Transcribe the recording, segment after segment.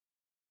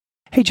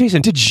Hey,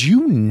 Jason, did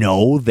you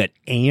know that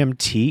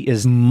AMT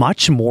is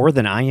much more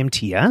than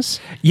IMTS?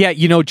 Yeah,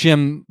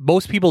 Jim,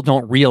 most people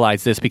don't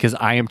realize this because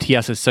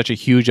IMTS is such a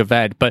huge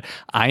event, but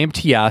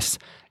IMTS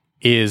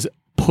is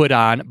put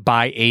on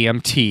by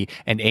AMT,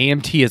 and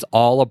AMT is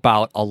all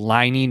about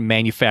aligning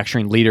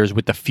manufacturing leaders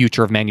with the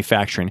future of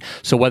manufacturing.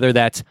 So whether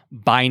that's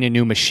buying a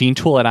new machine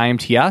tool at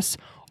IMTS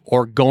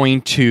or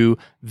going to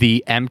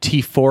the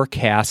MT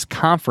Forecast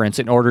conference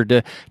in order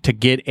to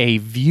get a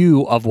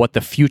view of what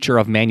the future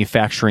of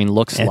manufacturing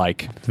looks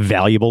like.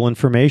 Valuable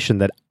information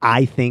that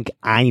I think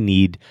I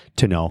need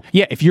to know.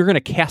 Yeah, if you're going to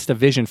cast a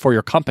vision for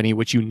your company,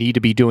 which you need to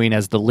be doing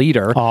as the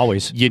leader,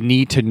 always, you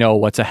need to know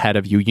what's ahead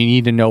of you. You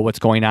need to know what's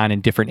going on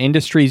in different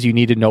industries. You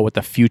need to know what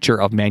the future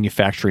of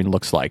manufacturing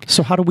looks like.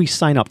 So how do we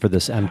sign up for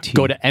this MT?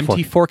 Go to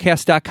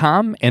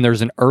mtforecast.com, and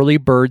there's an early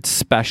bird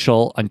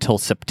special until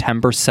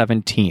September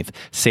 17th.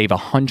 Save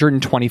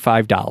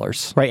 $125.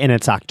 Right, and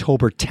it's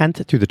October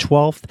 10th through the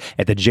 12th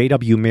at the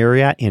JW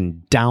Marriott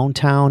in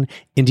downtown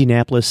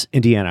Indianapolis,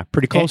 Indiana.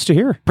 Pretty close to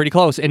here. Pretty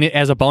close. And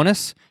as a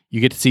bonus,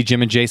 you get to see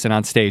Jim and Jason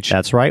on stage.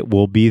 That's right.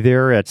 We'll be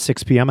there at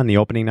 6 p.m. on the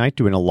opening night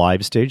doing a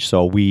live stage,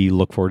 so we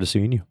look forward to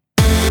seeing you.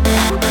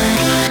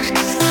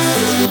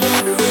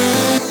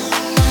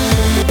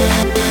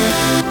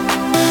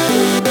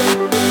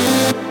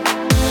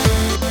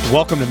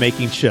 Welcome to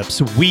Making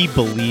Chips. We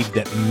believe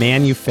that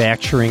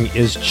manufacturing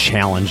is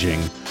challenging.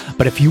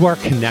 But if you are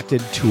connected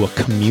to a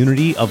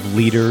community of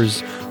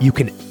leaders, you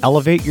can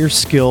elevate your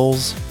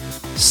skills,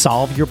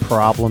 solve your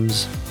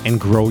problems, and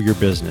grow your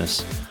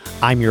business.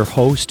 I'm your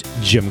host,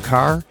 Jim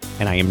Carr,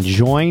 and I am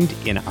joined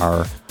in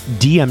our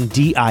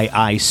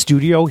DMDII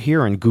studio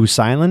here in Goose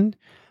Island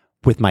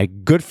with my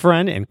good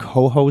friend and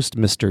co-host,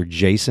 Mr.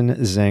 Jason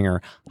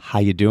Zanger. How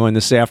you doing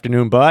this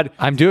afternoon, bud?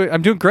 I'm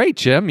doing great,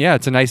 Jim. Yeah,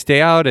 it's a nice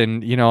day out,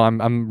 and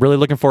I'm really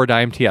looking forward to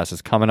IMTS.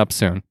 It's coming up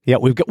soon. Yeah,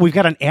 we've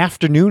got an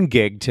afternoon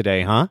gig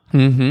today, huh?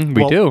 Mm-hmm,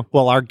 we do.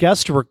 Well, our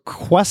guest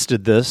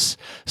requested this,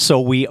 so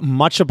we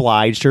much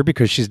obliged her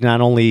because she's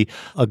not only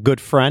a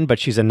good friend, but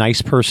she's a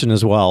nice person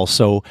as well.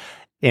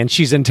 And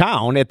she's in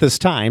town at this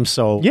time.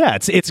 So, yeah,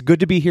 it's good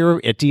to be here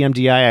at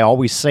DMDI. I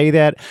always say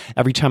that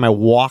every time I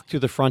walk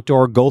through the front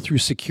door, go through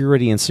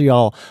security and see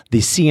all the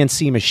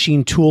CNC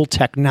machine tool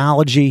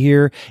technology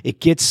here.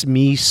 It gets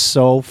me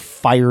so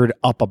fired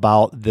up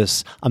about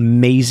this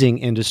amazing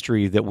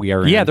industry that we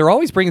are in. Yeah, they're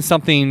always bringing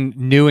something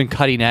new and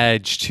cutting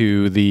edge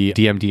to the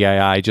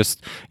DMDII.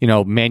 Just,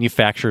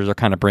 manufacturers are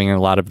kind of bringing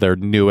a lot of their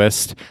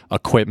newest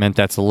equipment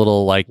that's a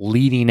little like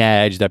leading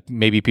edge that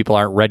maybe people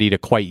aren't ready to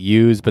quite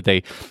use, but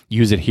they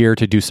use it here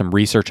to do some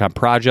research on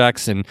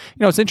projects. And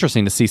it's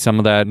interesting to see some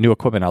of that new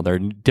equipment out there,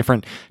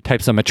 different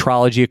types of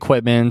metrology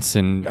equipments,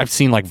 and I've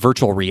seen like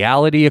virtual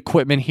reality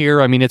equipment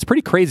here. I mean, it's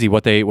pretty crazy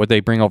what they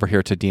bring over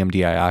here to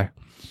DMDII.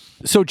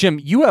 So, Jim,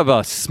 you have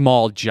a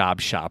small job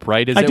shop,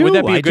 right? Would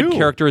that be a good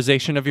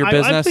characterization of your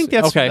business? I think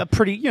that's a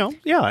pretty, I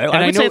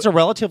would say it's a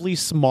relatively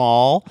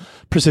small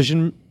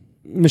precision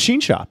machine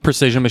shop.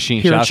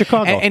 Here in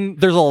Chicago. And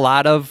there's a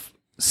lot of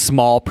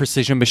small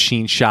precision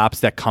machine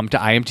shops that come to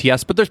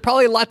IMTS, but there's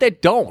probably a lot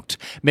that don't.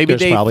 Maybe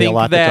there's they probably think a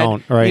lot that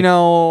don't, right?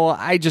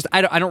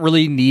 I don't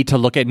really need to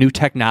look at new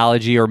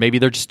technology, or maybe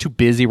they're just too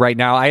busy right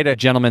now. I had a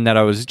gentleman that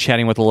I was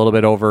chatting with a little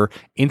bit over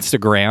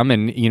Instagram,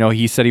 and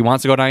he said he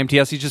wants to go to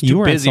IMTS. He's just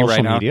too busy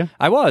right now. Media?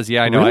 I was,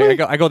 yeah, I know.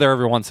 Really? I go there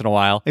every once in a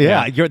while.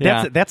 Yeah,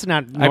 that's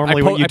not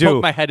normally what you do. I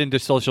poke my head into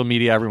social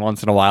media every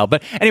once in a while.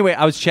 But anyway,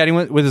 I was chatting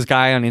with this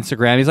guy on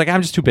Instagram. He's like,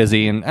 I'm just too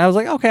busy, and I was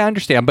like, okay, I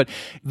understand. But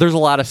there's a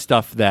lot of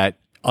stuff that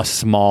a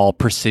small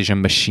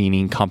precision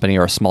machining company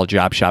or a small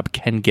job shop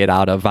can get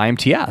out of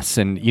IMTS.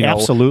 And,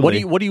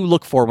 absolutely. What do you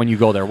look for when you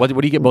go there? What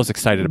do you get most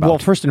excited about? Well,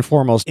 first and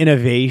foremost,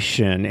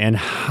 innovation and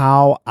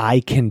how I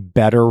can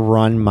better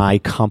run my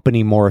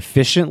company more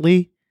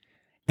efficiently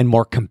and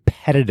more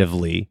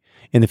competitively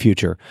in the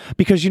future.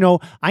 Because,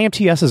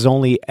 IMTS is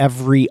only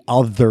every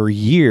other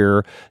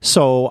year.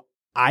 So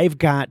I've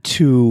got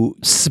to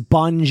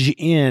sponge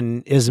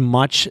in as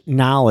much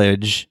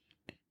knowledge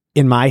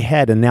in my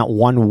head in that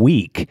 1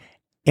 week.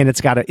 And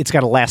it's got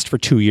to last for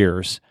 2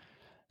 years.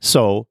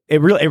 So it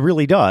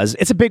really does.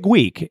 It's a big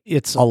week.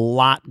 It's a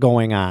lot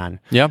going on.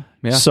 Yeah.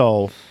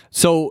 So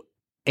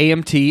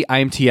AMT,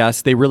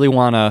 IMTS, they really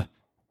want to,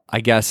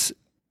 I guess,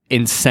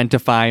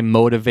 incentivize,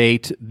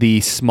 motivate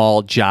the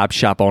small job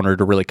shop owner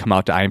to really come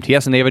out to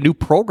IMTS. And they have a new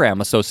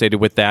program associated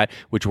with that,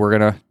 which we're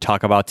going to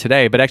talk about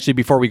today. But actually,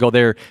 before we go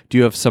there, do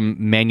you have some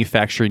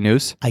manufacturing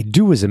news? I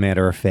do, as a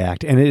matter of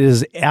fact. And it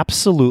is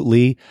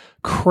absolutely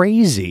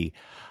crazy.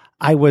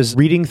 I was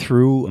reading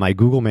through my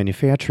Google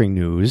manufacturing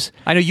news.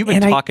 I know you've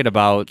been talking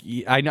about.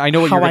 I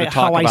know what you're going to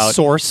talk about. How I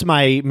source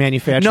my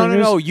manufacturing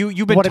news. No.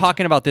 You've been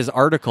talking about this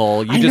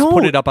article. You just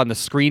put it up on the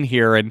screen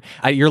here, and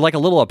you're like a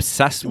little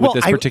obsessed with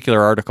this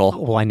particular article.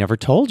 Well, I never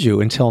told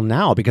you until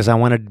now because I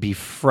wanted to be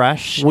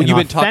fresh and you've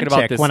been authentic talking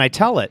about this when I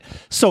tell it.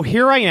 So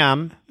here I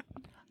am.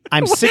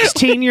 I'm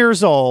 16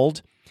 years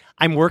old.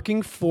 I'm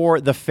working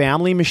for the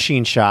family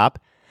machine shop,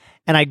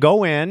 and I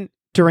go in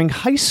during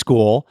high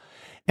school.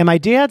 And my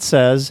dad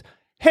says,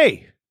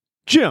 "Hey,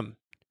 Jim,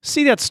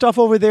 see that stuff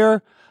over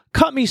there?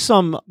 Cut me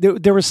some,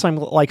 there was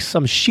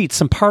some sheets,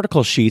 some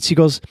particle sheets. He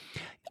goes,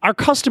 our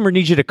customer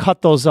needs you to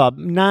cut those up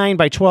 9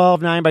 by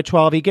 12, 9 by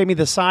 12. He gave me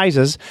the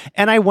sizes,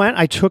 and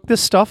I took this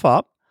stuff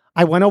up.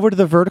 I went over to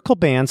the vertical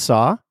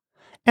bandsaw,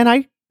 and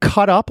I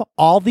cut up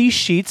all these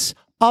sheets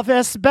of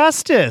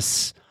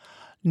asbestos.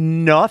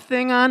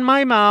 Nothing on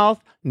my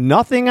mouth,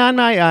 nothing on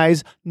my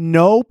eyes,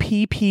 no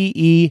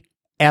PPE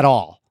at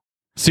all.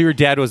 So your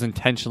dad was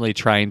intentionally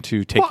trying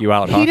to take you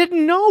out, huh? He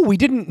didn't know. We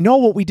didn't know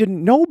what we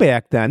didn't know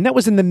back then. That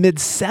was in the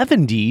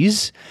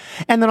mid-'70s.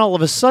 And then all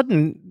of a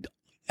sudden,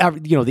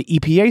 the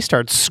EPA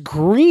starts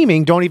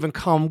screaming, don't even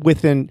come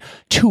within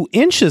 2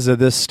 inches of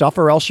this stuff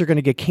or else you're going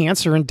to get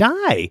cancer and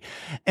die.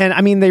 And I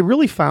mean, they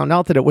really found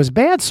out that it was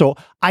bad. So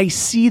I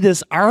see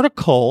this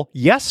article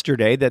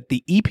yesterday that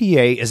the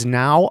EPA is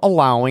now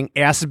allowing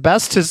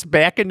asbestos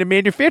back into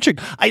manufacturing.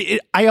 I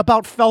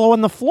about fell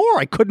on the floor.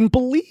 I couldn't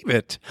believe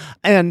it.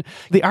 And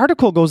the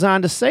article goes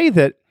on to say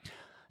that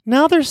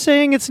now they're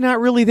saying it's not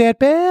really that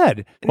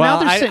bad.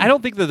 Well, I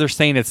don't think that they're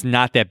saying it's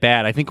not that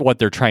bad. I think what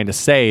they're trying to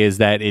say is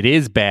that it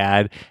is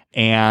bad,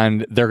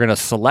 and they're going to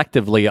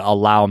selectively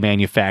allow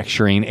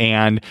manufacturing.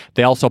 And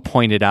they also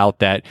pointed out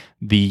that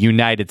the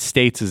United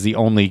States is the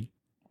only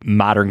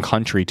modern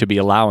country to be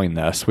allowing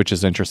this, which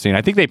is interesting.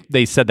 I think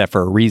they said that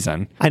for a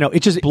reason. I know,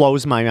 it just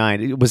blows my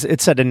mind. It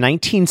said in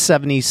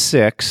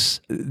 1976,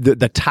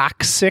 the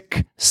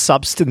Toxic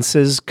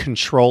Substances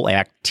Control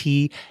Act,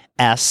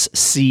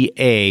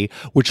 SCA,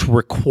 which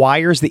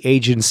requires the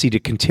agency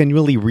to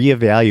continually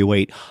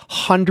reevaluate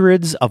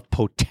hundreds of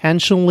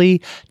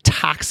potentially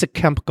toxic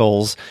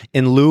chemicals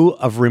in lieu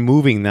of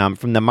removing them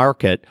from the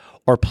market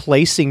or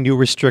placing new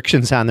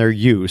restrictions on their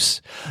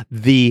use.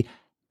 The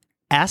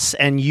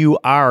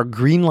SNUR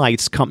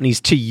greenlights companies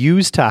to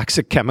use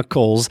toxic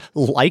chemicals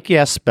like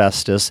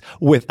asbestos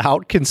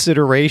without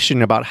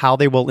consideration about how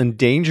they will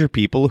endanger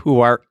people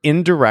who are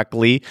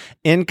indirectly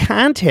in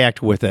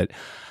contact with it.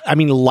 I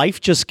mean,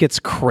 life just gets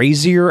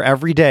crazier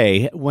every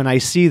day when I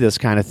see this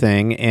kind of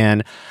thing,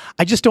 and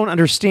I just don't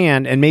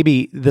understand, and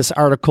maybe this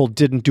article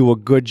didn't do a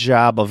good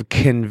job of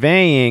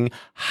conveying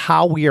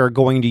how we are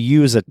going to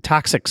use a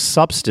toxic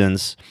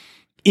substance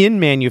in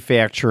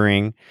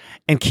manufacturing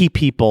and keep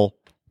people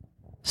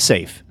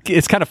safe.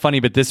 It's kind of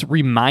funny, but this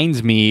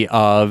reminds me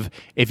of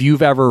if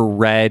you've ever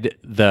read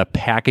the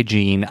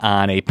packaging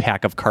on a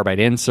pack of carbide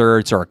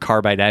inserts or a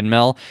carbide end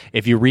mill.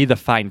 If you read the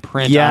fine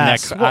print on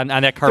that carbide end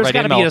mill, there's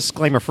got to be a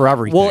disclaimer for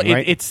everything. Well,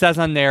 right? it says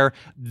on there,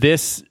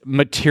 this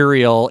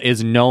material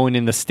is known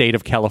in the state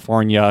of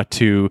California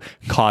to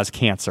cause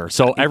cancer.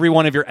 So every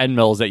one of your end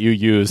mills that you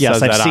use says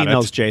that on it. Yes, I've seen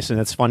those, Jason.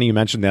 It's funny you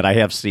mentioned that. I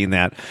have seen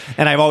that.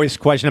 And I've always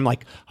questioned, I'm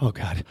like, oh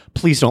God,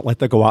 please don't let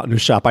that go out in the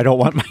shop. I don't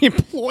want my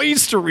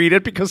employees to read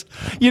it because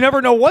you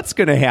never know what's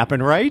going to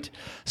happen, right?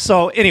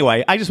 So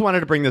anyway, I just wanted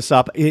to bring this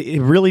up.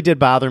 It really did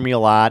bother me a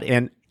lot.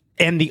 And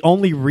the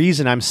only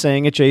reason I'm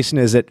saying it, Jason,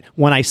 is that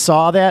when I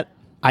saw that,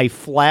 I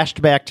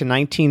flashed back to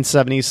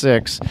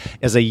 1976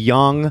 as a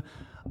young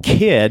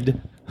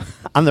kid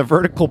on the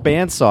vertical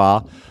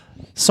bandsaw,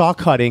 saw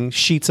cutting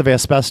sheets of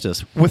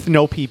asbestos with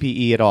no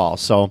PPE at all.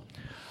 So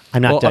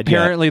I'm not dead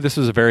apparently yet. This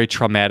was a very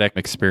traumatic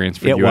experience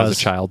for you as a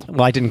child.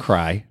 Well, I didn't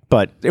cry,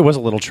 but it was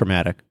a little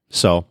traumatic.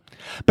 So,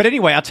 but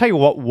anyway, I'll tell you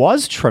what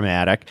was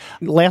traumatic.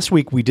 Last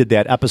week we did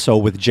that episode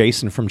with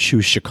Jason from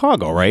Choose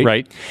Chicago, right?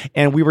 Right.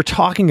 And we were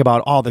talking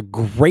about all the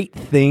great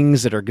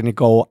things that are going to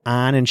go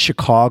on in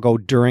Chicago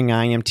during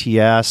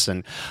IMTS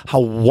and how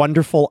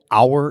wonderful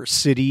our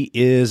city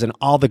is and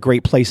all the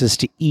great places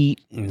to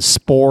eat and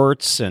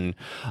sports and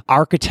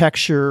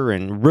architecture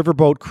and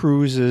riverboat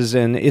cruises,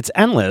 and it's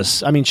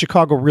endless. I mean,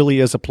 Chicago really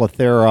is a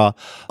plethora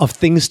of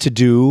things to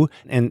do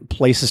and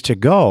places to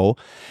go.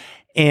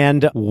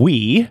 And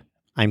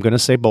I'm going to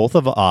say both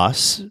of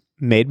us,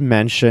 made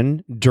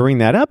mention during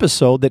that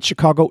episode that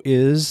Chicago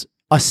is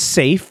a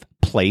safe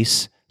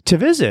place to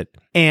visit.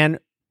 And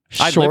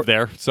I lived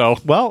there, so.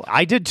 Well,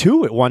 I did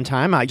too at one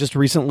time. I just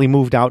recently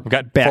moved out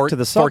back to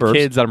the suburbs. 4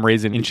 kids I'm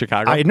raising in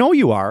Chicago. I know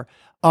you are.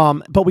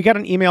 But we got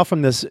an email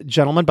from this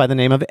gentleman by the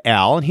name of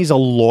Al, and he's a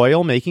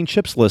loyal Making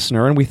Chips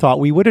listener, and we thought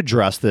we would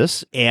address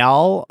this.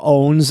 Al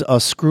owns a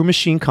screw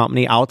machine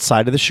company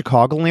outside of the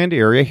Chicagoland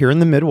area here in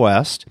the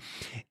Midwest.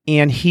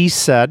 And he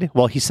said,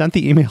 well, he sent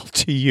the email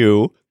to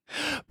you,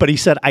 but he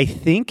said, I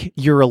think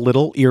you're a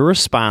little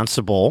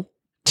irresponsible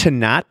to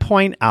not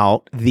point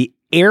out the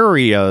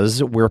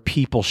areas where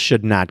people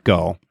should not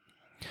go.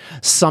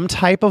 Some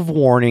type of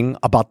warning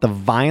about the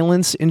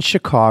violence in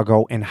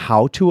Chicago and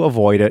how to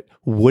avoid it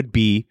would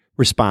be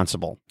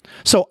responsible.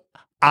 So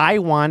I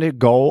want to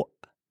go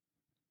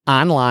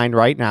online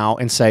right now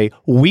and say,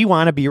 we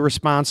want to be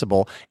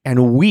responsible,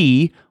 and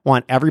we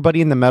want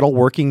everybody in the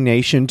metalworking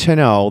nation to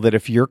know that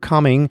if you're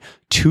coming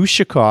to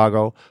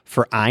Chicago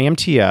for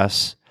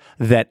IMTS,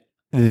 that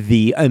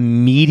the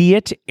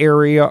immediate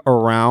area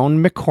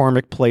around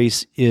McCormick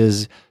Place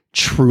is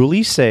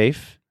truly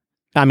safe.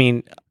 I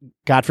mean,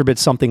 God forbid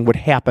something would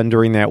happen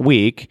during that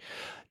week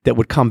that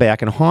would come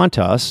back and haunt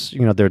us.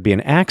 There'd be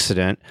an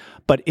accident,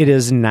 but it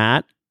is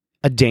not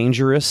a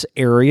dangerous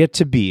area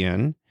to be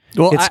in.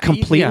 Well, It's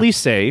completely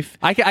safe.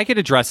 I could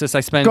address this.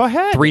 I spent Go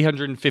ahead.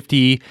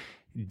 350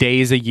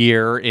 days a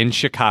year in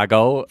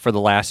Chicago for the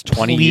last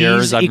 20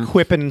 years. Please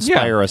equip and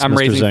inspire us, I'm Mr.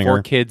 raising Zinger.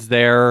 4 kids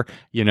there.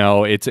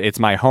 It's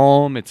my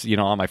home. It's,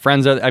 all my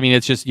friends.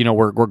 It's just,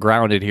 we're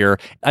grounded here.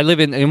 I live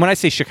in, and when I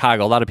say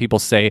Chicago, a lot of people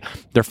say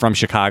they're from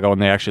Chicago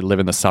and they actually live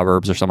in the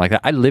suburbs or something like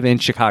that. I live in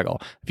Chicago.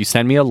 If you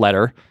send me a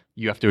letter,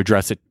 you have to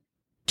address it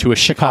to a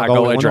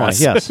Chicago address.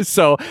 Yes.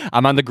 So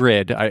I'm on the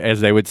grid, as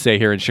they would say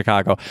here in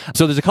Chicago.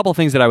 So there's a couple of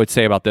things that I would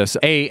say about this.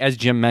 A, as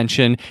Jim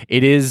mentioned,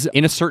 it is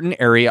in a certain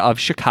area of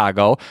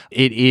Chicago.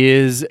 It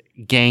is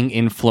gang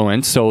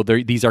influence. So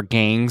these are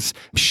gangs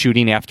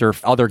shooting after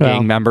other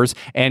gang members,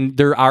 and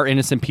there are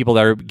innocent people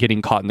that are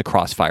getting caught in the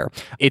crossfire.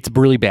 It's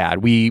really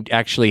bad. We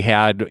actually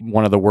had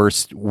one of the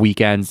worst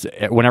weekends.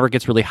 Whenever it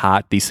gets really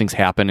hot, these things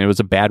happen. It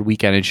was a bad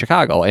weekend in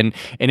Chicago, and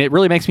it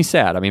really makes me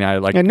sad. I mean,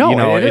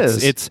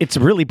 it's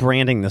really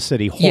branding the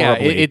city horribly.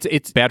 Yeah,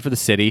 it's bad for the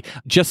city.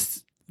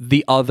 Just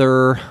the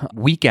other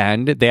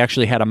weekend, they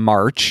actually had a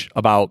march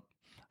about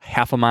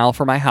half a mile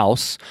from my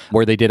house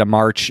where they did a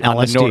march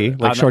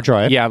LSD, Lakeshore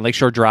Drive. Yeah,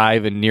 Lakeshore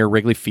Drive and near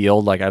Wrigley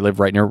Field. Like I live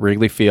right near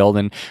Wrigley Field.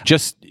 And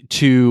just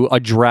to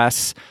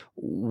address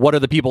what are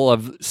the people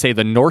of, say,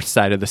 the north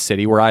side of the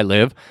city where I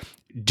live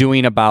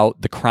doing about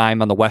the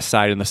crime on the west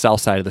side and the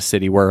south side of the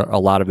city where a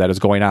lot of that is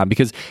going on,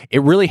 because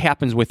it really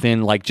happens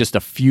within like just a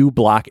few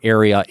block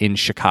area in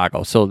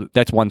Chicago. So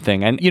that's one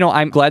thing. And,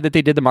 I'm glad that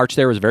they did the march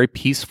there. It was very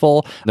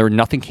peaceful.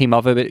 Nothing came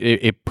of it.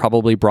 It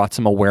probably brought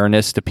some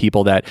awareness to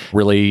people that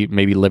really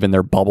maybe live in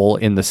their bubble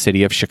in the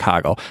city of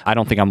Chicago. I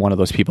don't think I'm one of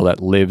those people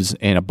that lives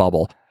in a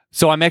bubble.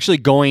 So I'm actually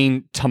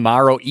going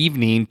tomorrow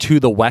evening to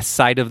the west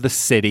side of the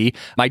city.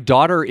 My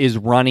daughter is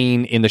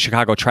running in the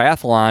Chicago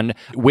Triathlon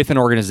with an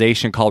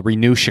organization called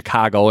Renew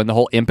Chicago. And the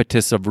whole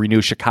impetus of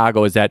Renew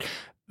Chicago is that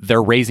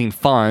they're raising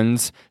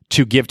funds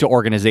to give to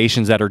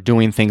organizations that are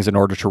doing things in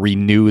order to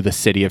renew the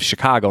city of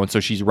Chicago. And so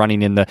she's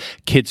running in the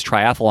kids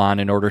triathlon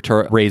in order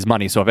to raise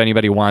money. So if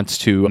anybody wants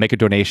to make a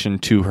donation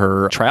to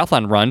her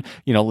triathlon run,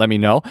 let me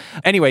know.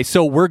 Anyway,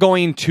 so we're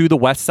going to the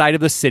west side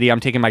of the city. I'm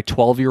taking my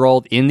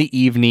 12-year-old in the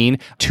evening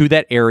to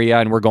that area,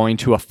 and we're going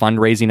to a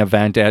fundraising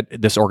event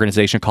at this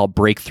organization called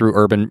Breakthrough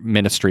Urban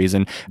Ministries.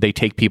 And they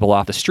take people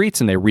off the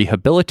streets and they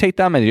rehabilitate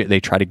them and they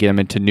try to get them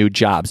into new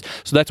jobs.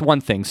 So that's one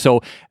thing.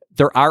 So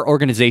there are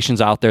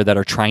organizations out there that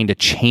are trying to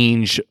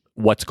change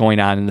what's going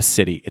on in the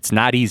city. It's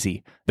not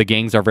easy. The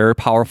gangs are very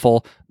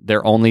powerful.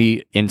 They're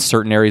only in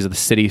certain areas of the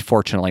city,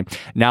 fortunately.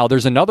 Now,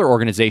 there's another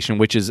organization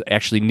which is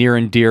actually near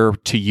and dear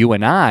to you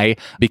and I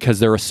because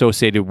they're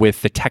associated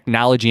with the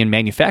Technology and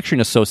Manufacturing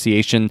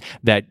Association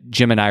that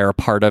Jim and I are a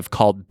part of,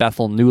 called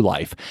Bethel New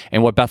Life.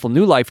 And what Bethel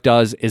New Life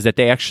does is that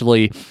they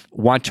actually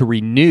want to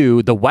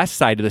renew the west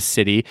side of the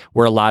city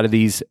where a lot of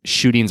these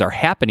shootings are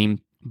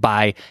happening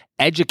by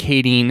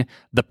educating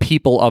the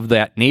people of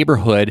that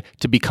neighborhood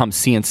to become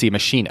CNC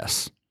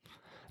machinists.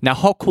 Now,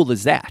 how cool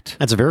is that?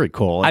 That's very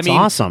cool. It's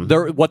awesome.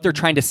 What they're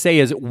trying to say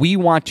is we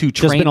want to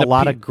train. There's been a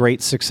lot of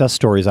great success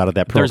stories out of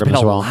that program as well. There's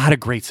been a lot of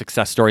great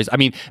success stories. I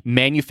mean,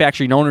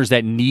 manufacturing owners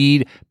that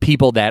need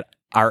people that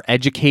are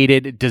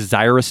educated,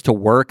 desirous to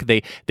work.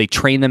 They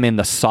train them in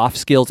the soft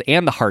skills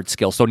and the hard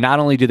skills. So not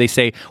only do they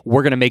say,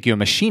 we're going to make you a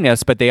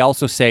machinist, but they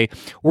also say,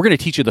 we're going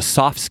to teach you the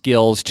soft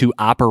skills to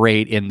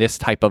operate in this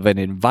type of an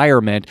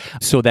environment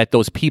so that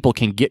those people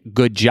can get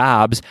good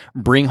jobs,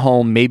 bring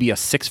home maybe a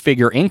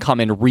 6-figure income,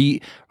 and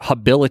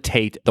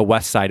rehabilitate the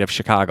west side of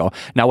Chicago.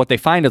 Now, what they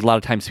find is a lot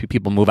of times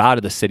people move out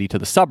of the city to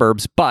the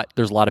suburbs, but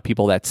there's a lot of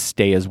people that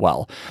stay as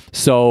well.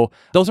 So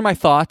those are my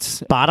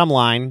thoughts. Bottom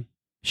line,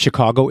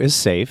 Chicago is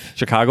safe.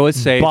 Chicago is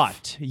safe.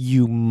 But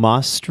you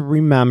must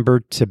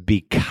remember to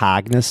be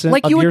cognizant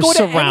like of you would your go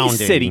surroundings.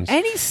 To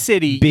any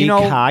city. Be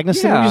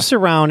cognizant of your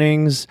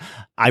surroundings.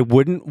 I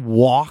wouldn't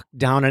walk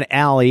down an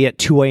alley at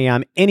 2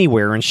 a.m.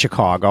 anywhere in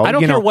Chicago. I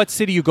don't care what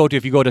city you go to.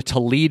 If you go to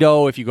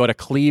Toledo, if you go to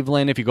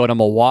Cleveland, if you go to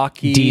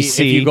Milwaukee, DC.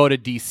 If you go to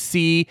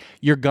DC,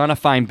 you're going to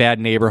find bad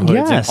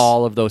neighborhoods in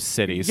all of those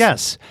cities.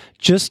 Yes.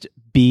 Just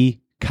be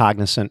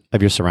cognizant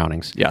of your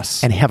surroundings.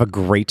 Yes. And have a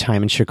great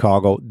time in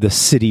Chicago. The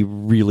city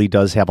really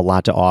does have a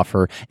lot to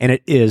offer, and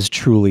it is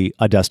truly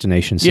a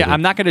destination city. Yeah,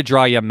 I'm not going to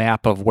draw you a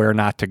map of where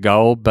not to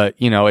go, but,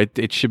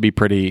 it should be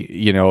pretty,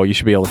 you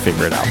should be able to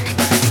figure it out.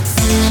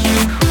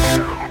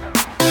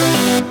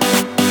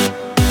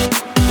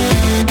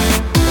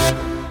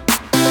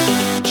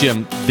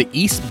 Jim, the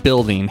East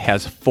Building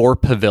has 4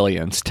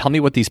 pavilions. Tell me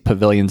what these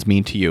pavilions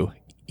mean to you.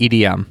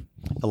 EDM.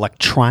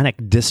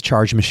 Electronic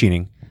discharge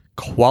machining.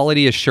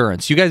 Quality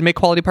assurance. You guys make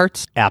quality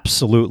parts?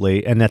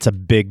 Absolutely. And that's a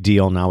big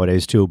deal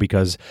nowadays, too,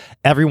 because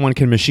everyone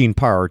can machine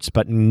parts,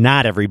 but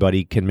not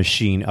everybody can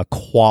machine a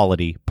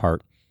quality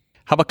part.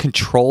 How about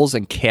controls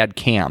and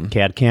CAD-CAM?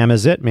 CAD-CAM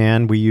is it,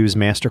 man. We use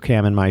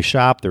Mastercam in my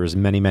shop. There's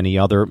many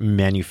other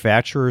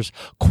manufacturers,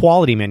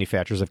 quality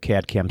manufacturers of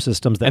CAD-CAM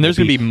systems. And there's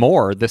going to be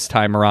more this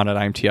time around at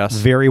IMTS.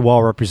 Very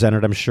well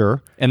represented, I'm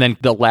sure. And then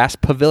the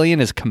last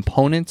pavilion is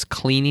components,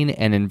 cleaning,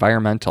 and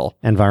environmental.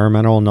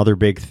 Environmental, another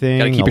big thing.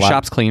 Got to keep your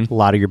shops clean. A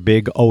lot of your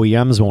big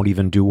OEMs won't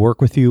even do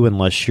work with you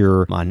unless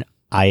you're an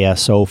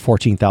ISO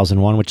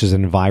 14001, which is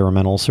an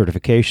environmental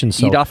certification.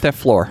 So Eat off that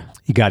floor.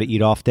 you got to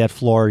eat off that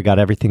floor. You got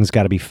everything's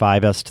got to be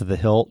 5S to the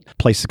hilt.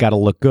 Place has got to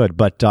look good.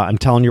 But I'm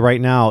telling you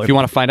right now, If you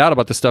want to find out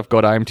about this stuff, go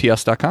to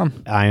IMTS.com.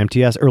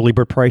 IMTS early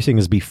bird pricing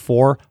is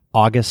before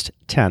August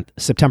 10th,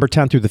 September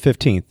 10th through the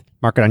 15th.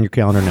 Mark it on your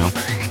calendar now.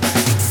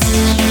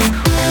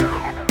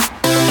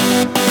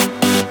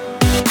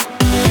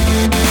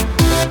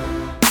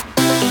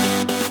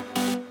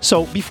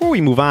 So before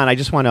we move on, I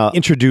just want to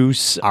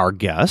introduce our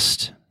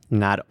guest.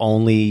 Not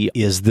only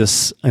is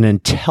this an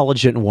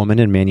intelligent woman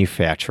in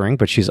manufacturing,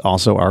 but she's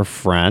also our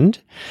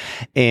friend.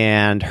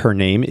 And her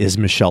name is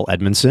Michelle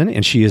Edmonson,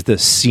 and she is the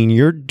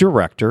Senior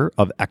Director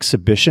of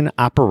Exhibition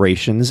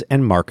Operations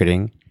and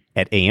Marketing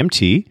at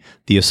AMT,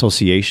 the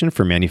Association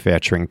for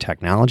Manufacturing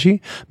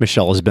Technology.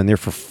 Michelle has been there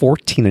for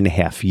 14 and a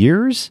half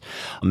years.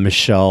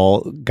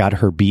 Michelle got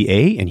her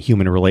BA in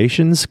Human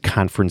Relations,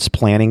 Conference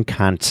Planning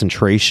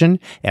Concentration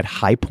at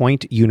High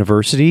Point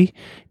University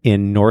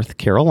in North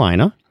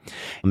Carolina.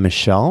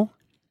 Michelle,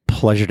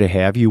 pleasure to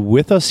have you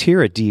with us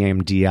here at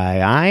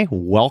DMDII.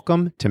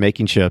 Welcome to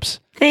Making Chips.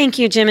 Thank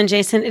you, Jim and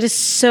Jason. It is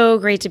so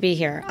great to be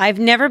here. I've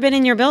never been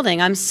in your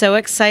building. I'm so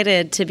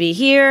excited to be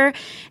here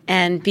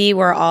and be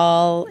where it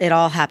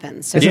all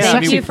happens. So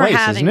thank you for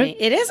having me.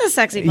 It is a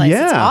sexy place.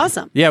 Yeah. It's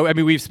awesome. Yeah, I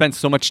mean, we've spent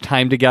so much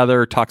time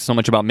together, talked so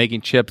much about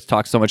making chips,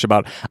 talked so much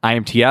about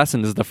IMTS,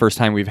 and this is the first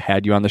time we've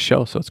had you on the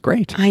show, so it's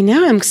great. I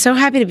know. I'm so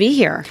happy to be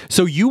here.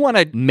 So you want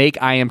to make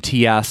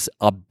IMTS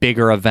a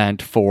bigger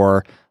event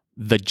for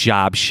the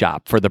job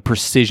shop, for the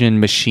precision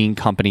machine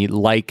company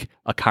like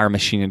a car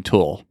machine and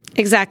tool.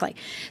 Exactly.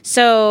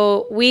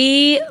 So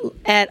we,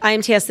 at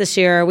IMTS this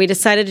year, we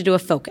decided to do a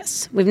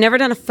focus. We've never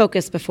done a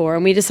focus before,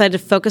 and we decided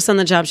to focus on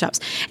the job shops.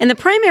 And the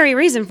primary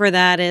reason for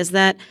that is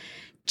that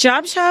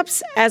job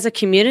shops as a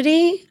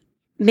community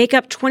make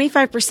up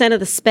 25% of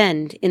the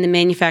spend in the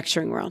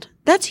manufacturing world.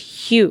 That's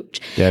huge.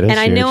 That is and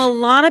I huge. know a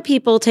lot of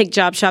people take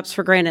job shops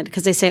for granted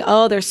because they say,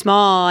 oh, they're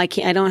small. I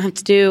don't have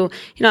to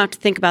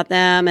think about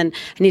them, and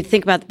I need to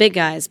think about the big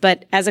guys.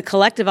 But as a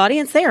collective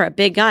audience, they are a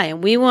big guy.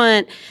 And we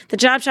want the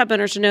job shop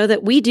owners to know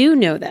that we do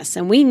know this,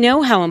 and we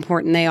know how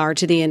important they are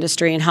to the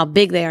industry and how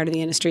big they are to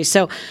the industry.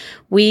 So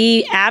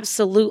we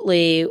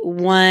absolutely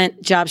want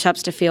job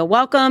shops to feel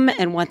welcome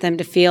and want them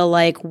to feel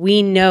like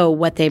we know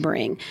what they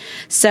bring.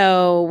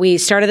 So we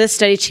started this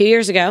study 2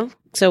 years ago.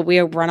 So we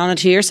run on a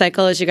 2-year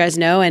cycle, as you guys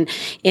know. And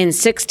in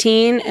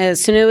 16,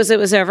 as soon as it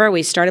was over,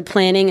 we started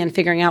planning and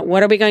figuring out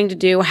what are we going to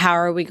do, how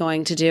are we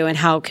going to do, and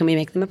how can we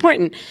make them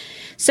important.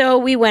 So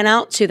we went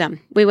out to them.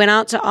 We went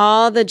out to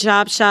all the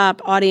job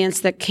shop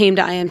audience that came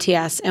to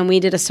IMTS, and we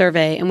did a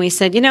survey. And we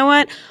said, you know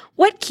what?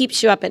 What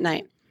keeps you up at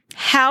night?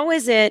 How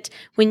is it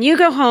when you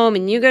go home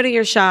and you go to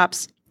your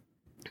shops,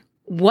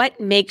 what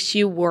makes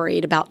you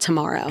worried about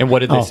tomorrow? And what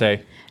did they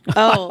say?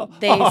 Oh,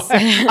 they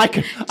said, I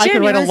could Jim, write you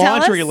a wanna tell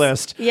laundry us?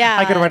 list. Yeah.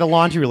 I could write a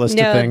laundry list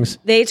of things.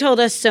 They told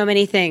us so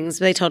many things.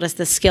 They told us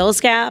the skills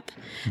gap,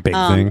 Big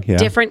thing, yeah.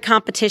 different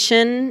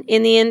competition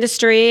in the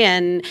industry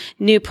and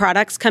new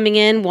products coming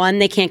in. One,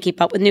 they can't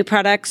keep up with new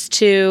products.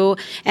 Two,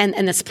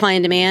 and the supply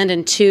and demand.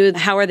 And two,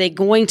 how are they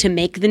going to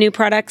make the new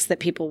products that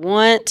people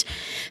want?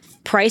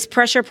 Price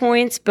pressure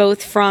points,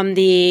 both from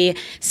the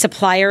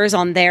suppliers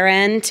on their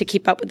end to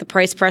keep up with the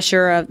price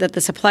pressure that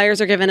the suppliers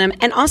are giving them,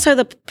 and also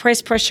the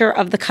price pressure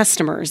of the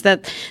customers,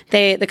 that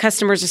the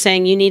customers are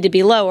saying you need to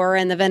be lower,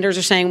 and the vendors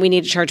are saying we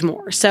need to charge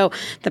more. So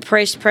the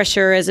price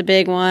pressure is a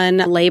big one.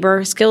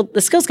 Labor,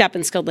 the skills gap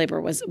in skilled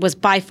labor was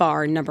by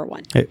far number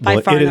one.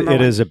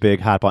 It is a big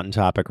hot button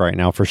topic right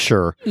now for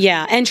sure.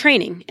 Yeah, and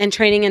training and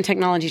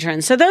technology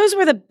trends. So those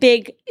were the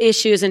big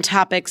issues and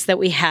topics that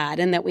we had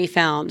and that we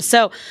found.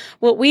 So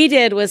what we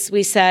did was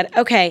we said,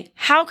 okay,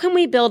 how can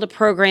we build a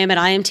program at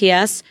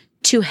IMTS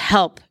to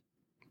help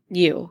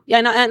you?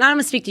 And I'm going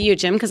to speak to you,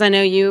 Jim, because I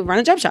know you run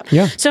a job shop.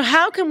 Yeah. So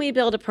how can we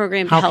build a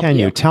program to help you? How can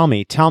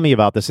you? Tell me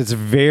about this. It's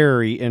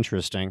very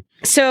interesting.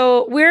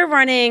 So we're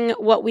running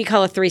what we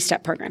call a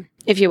 3-step program,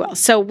 if you will.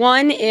 So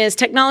one is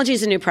technology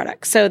is a new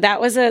product. So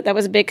that was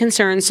a big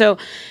concern. So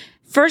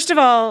first of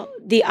all,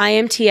 the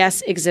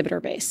IMTS exhibitor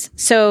base.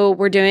 So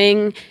we're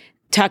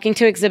talking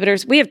to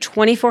exhibitors. We have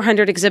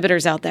 2,400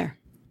 exhibitors out there.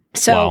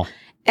 So Wow.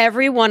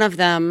 Every one of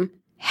them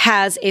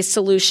has a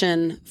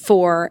solution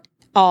for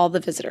all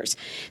the visitors.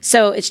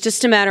 So it's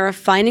just a matter of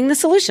finding the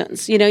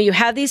solutions. You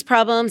have these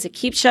problems. It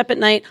keeps you up at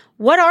night.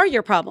 What are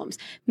your problems?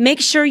 Make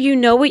sure you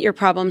know what your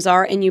problems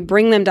are and you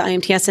bring them to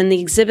IMTS, and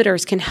the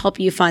exhibitors can help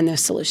you find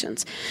those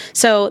solutions.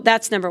 So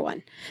that's number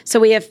one. So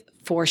we have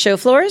 4 show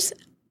floors.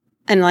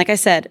 And like I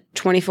said,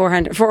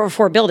 2,400,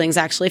 4 buildings,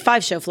 actually,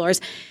 5 show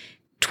floors.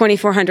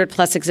 2,400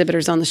 plus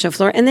exhibitors on the show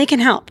floor, and they can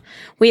help.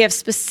 We have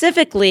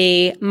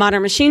specifically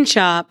Modern Machine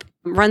Shop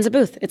runs a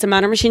booth. It's a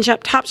Modern Machine Shop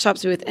Top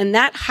Shops booth, and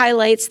that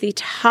highlights the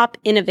top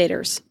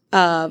innovators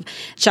of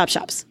shop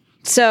shops.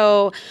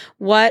 So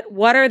what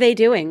are they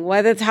doing? What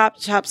are the top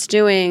shops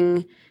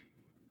doing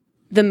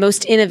the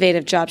most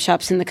innovative job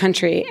shops in the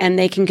country, and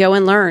they can go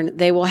and learn.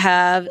 They will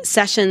have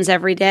sessions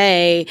every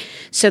day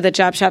so that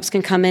job shops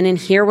can come in and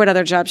hear what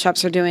other job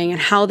shops are doing and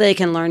how they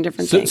can learn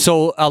different things.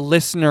 So a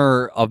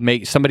listener of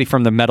somebody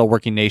from the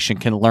metalworking nation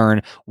can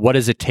learn, what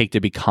does it take to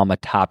become a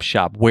top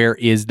shop? Where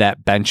is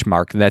that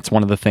benchmark? That's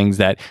one of the things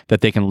that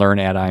they can learn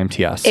at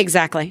IMTS.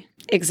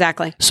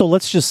 Exactly. So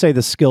let's just say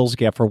the skills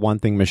gap for one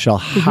thing, Michelle.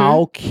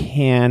 How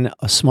can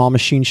a small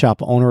machine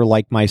shop owner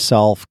like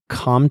myself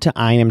come to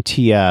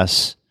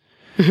IMTS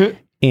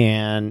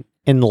and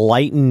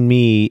enlighten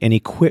me and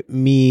equip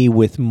me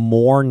with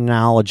more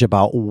knowledge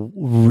about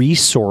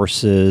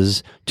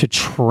resources to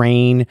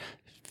train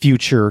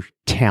future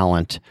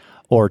talent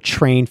or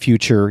train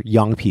future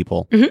young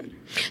people?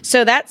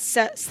 So that's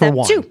step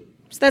 2.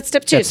 So that's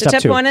step 2. So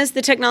step 1 is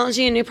the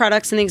technology and new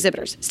products and the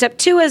exhibitors. Step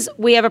 2 is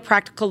we have a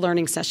practical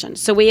learning session.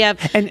 So we have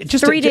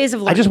 3 days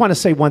of learning. I just want to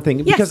say one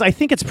thing because I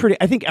think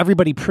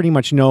everybody pretty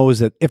much knows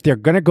that if they're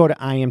going to go to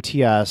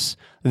IMTS,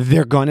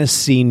 they're going to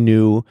see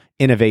new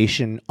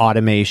innovation,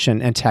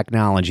 automation, and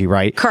technology,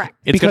 right? Correct.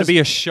 It's going to be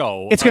a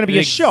show. It's going to be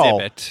a show.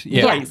 Exhibit.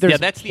 Yeah. Right.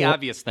 That's the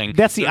obvious thing.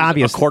 That's the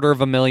obvious.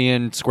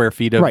 250,000 square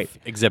feet of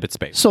exhibit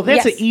space. So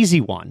that's an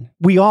easy one.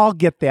 We all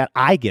get that.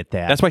 I get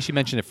that. That's why she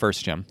mentioned it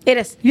first, Jim. It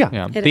is.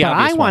 Yeah. But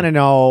I want to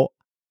know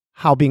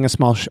how, being a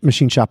small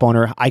machine shop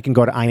owner, I can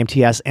go to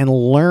IMTS and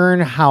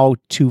learn how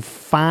to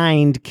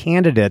find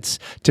candidates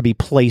to be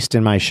placed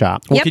in my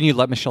shop. Well, can you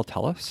let Michelle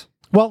tell us?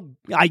 Well,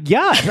 I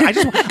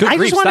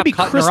just want to be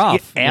crystal.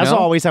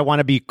 Always, I want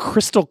to be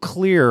crystal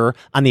clear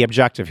on the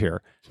objective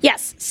here.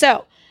 Yes.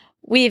 So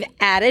we've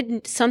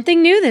added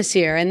something new this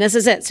year, and this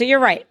is it. So you're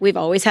right. We've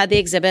always had the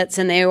exhibits,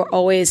 and they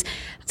always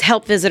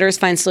help visitors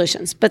find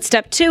solutions. But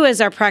step 2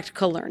 is our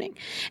practical learning.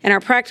 And our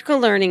practical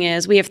learning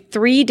is we have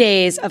 3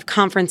 days of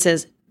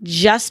conferences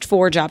just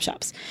for job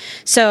shops.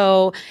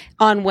 So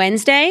on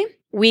Wednesday,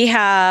 we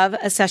have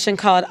a session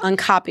called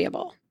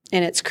Uncopyable.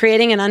 And it's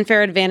creating an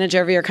unfair advantage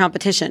over your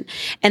competition.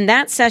 And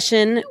that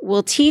session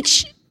will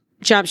teach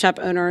job shop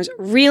owners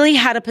really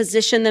how to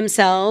position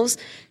themselves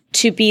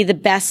to be the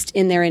best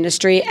in their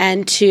industry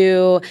and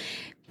to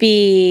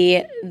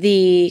be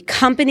the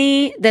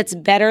company that's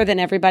better than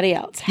everybody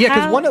else. Yeah,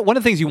 because one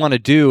of the things you want to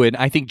do, and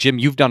I think, Jim,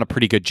 you've done a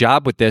pretty good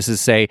job with this, is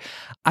say,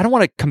 I don't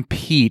want to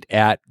compete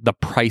at the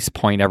price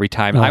point every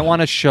time. I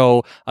want to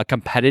show a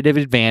competitive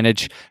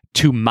advantage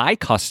to my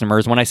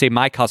customers. When I say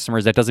my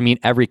customers, that doesn't mean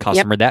every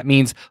customer. That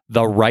means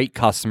the right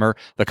customer,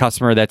 the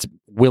customer that's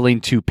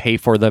willing to pay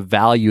for the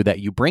value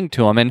that you bring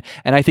to them. And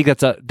I think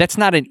that's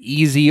not an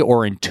easy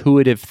or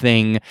intuitive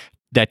thing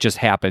that just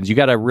happens. You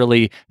got to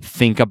really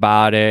think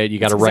about it. You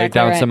got to write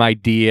down some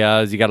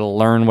ideas. You got to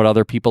learn what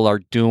other people are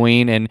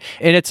doing. And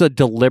it's a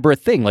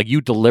deliberate thing. Like,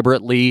 you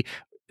deliberately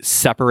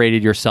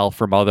separated yourself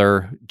from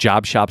other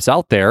job shops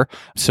out there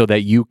so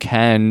that you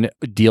can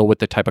deal with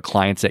the type of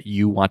clients that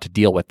you want to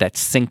deal with that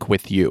sync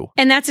with you.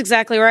 And that's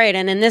exactly right.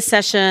 And in this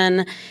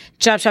session,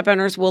 job shop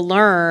owners will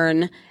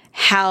learn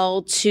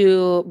how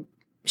to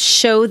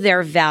show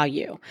their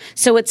value.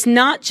 So it's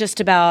not just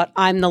about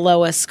I'm the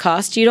lowest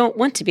cost. You don't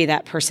want to be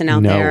that person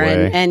out there,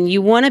 and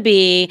you want to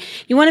be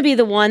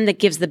the one that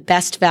gives the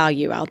best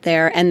value out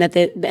there, and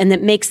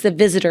that makes the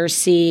visitors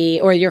see,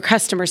 or your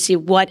customers see,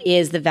 what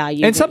is the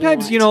value. And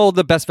sometimes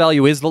the best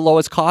value is the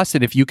lowest cost,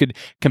 and if you could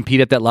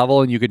compete at that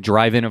level and you could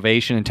drive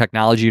innovation and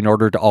technology in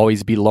order to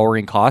always be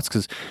lowering costs,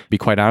 because to be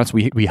quite honest,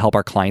 we help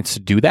our clients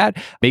to do that.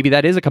 Maybe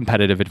that is a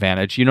competitive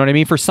advantage. You know what I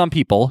mean? For some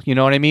people, you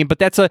know what I mean?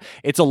 But it's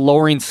a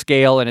lowering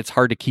scale, and it's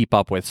hard to keep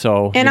up with.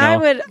 So, I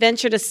would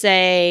venture to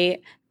say,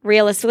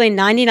 realistically,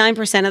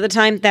 99% of the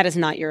time, that is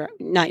not your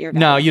value.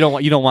 No, you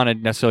don't want to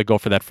necessarily go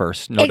for that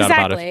first. No doubt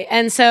about it.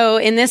 And so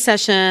in this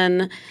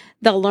session,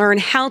 they'll learn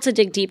how to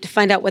dig deep to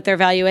find out what their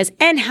value is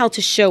and how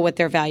to show what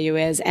their value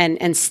is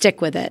and stick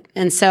with it.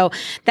 And so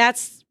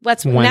that's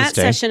that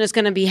session is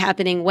going to be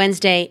happening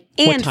Wednesday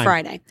and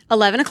Friday,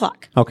 11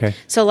 o'clock. Okay.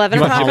 So 11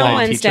 o'clock on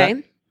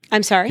Wednesday.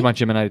 I'm sorry? You want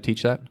Jim and I to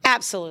teach that?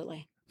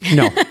 Absolutely.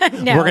 No,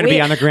 we're going to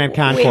be on the Grand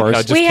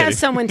Concourse. We have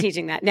someone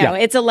teaching that. No,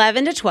 it's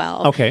 11 to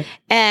 12. Okay.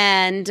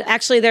 And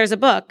actually, there's a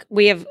book.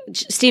 We have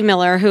Steve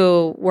Miller,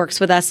 who works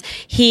with us.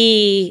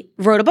 He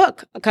wrote a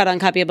book called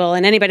Uncopyable,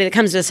 and anybody that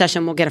comes to the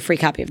session will get a free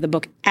copy of the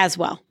book as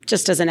well,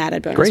 just as an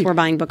added bonus. Great. We're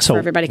buying books for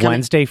everybody coming.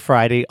 Wednesday,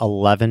 Friday,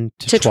 11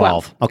 to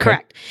 12. Okay.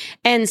 Correct.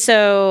 And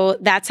so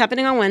that's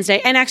happening on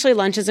Wednesday. And actually,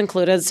 lunch is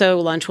included, so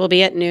lunch will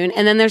be at noon.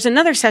 And then there's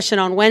another session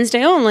on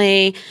Wednesday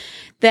only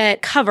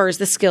that covers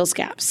the skills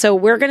gap. So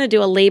we're going to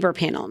do a labor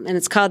panel, and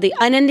it's called The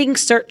Unending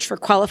Search for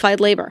Qualified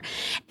Labor.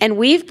 And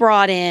we've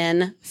brought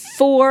in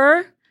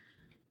 4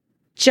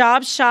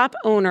 job shop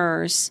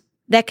owners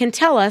that can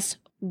tell us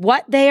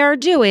what they are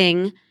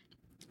doing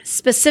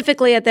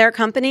specifically at their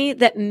company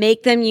that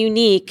make them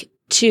unique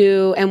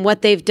to, and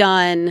what they've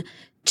done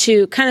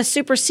to kind of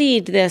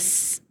supersede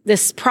this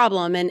this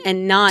problem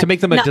and not to make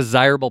them a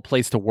desirable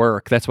place to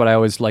work. That's what I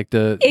always like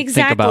to think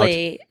about.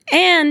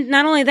 And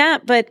not only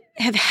that, but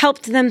have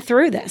helped them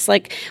through this.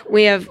 Like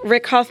we have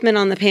Rick Hoffman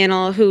on the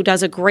panel who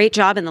does a great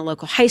job in the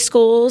local high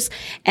schools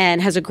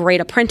and has a great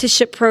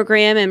apprenticeship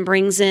program and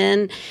brings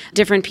in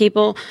different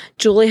people.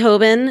 Julie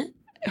Hoban,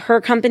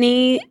 her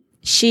company,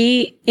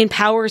 she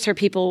empowers her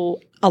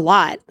people a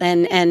lot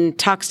and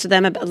talks to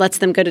them, lets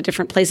them go to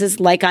different places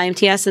like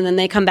IMTS, and then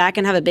they come back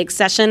and have a big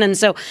session. And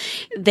so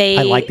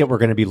I like that we're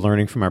going to be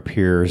learning from our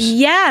peers.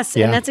 Yes,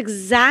 and that's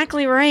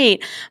exactly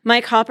right.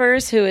 Mike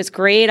Hoppers, who is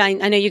great. I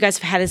know you guys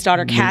have had his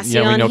daughter Cassie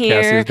on here. Yeah, we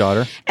know Cassie's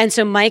daughter. And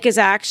so Mike is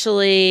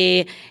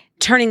actually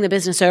turning the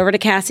business over to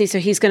Cassie, so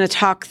he's going to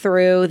talk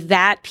through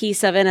that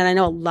piece of it. And I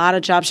know a lot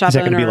of job shop owners. Is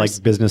that going to be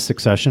like business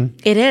succession?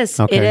 It is.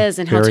 Okay. It is.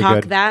 And he'll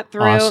talk that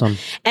through. Awesome.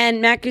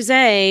 And Matt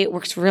Guzet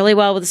works really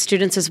well with the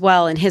students as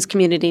well in his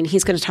community. And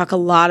he's going to talk a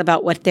lot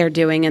about what they're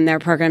doing in their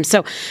program.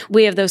 So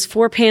we have those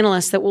 4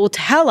 panelists that will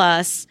tell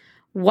us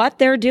what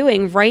they're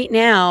doing right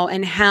now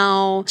and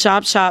how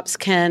job shops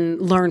can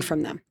learn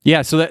from them.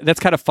 Yeah. So that's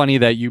kind of funny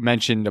that you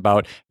mentioned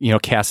about,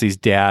 Cassie's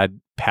dad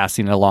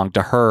passing it along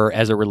to her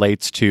as it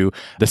relates to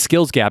the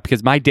skills gap,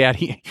 because my dad,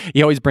 he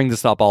always brings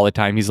this up all the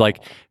time. He's like,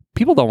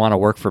 people don't want to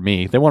work for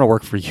me. They want to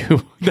work for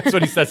you. That's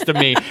what he says to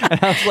me. And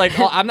I was like,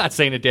 I'm not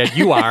saying it, Dad,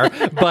 you are,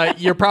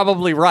 but you're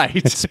probably right.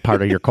 It's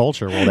part of your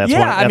culture. Well, that's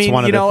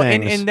one of the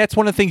things. And that's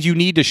one of the things you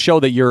need to show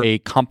that you're a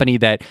company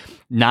that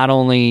not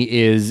only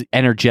is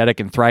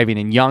energetic and thriving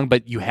and young,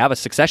 but you have a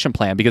succession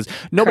plan, because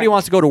nobody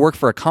wants to go to work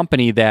for a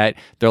company that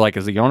they're like,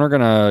 is the owner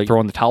going to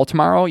throw in the towel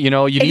tomorrow? You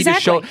need to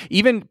show,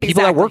 even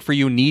people that work for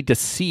you need to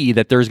see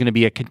that there's going to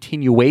be a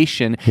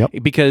continuation,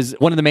 because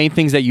one of the main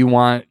things that you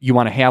want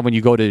to have when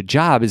you go to a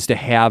job is to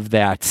have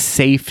that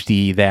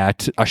safety,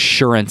 that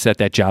assurance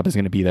that job is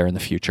going to be there in the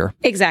future.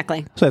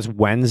 Exactly. So that's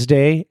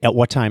Wednesday at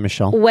what time,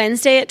 Michelle?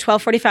 Wednesday at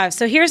 12:45.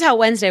 So here's how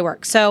Wednesday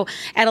works. So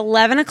at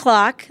 11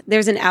 o'clock,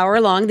 there's an hour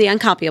long, the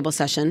uncopyable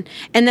session.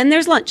 And then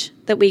there's lunch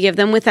that we give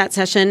them with that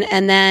session.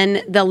 And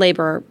then the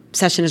labor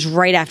session is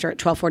right after at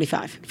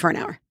 12:45 for an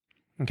hour.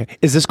 Okay.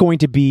 Is this going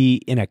to be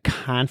in a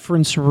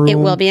conference room? It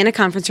will be in a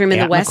conference room in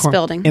the West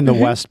building. In the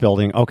West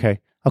building. Okay.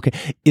 Okay.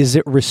 Is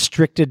it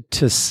restricted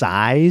to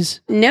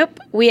size? Nope.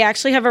 We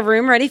actually have a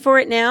room ready for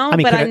it now. I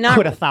mean, but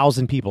could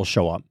 1,000 people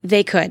show up?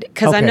 They could,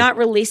 because I'm not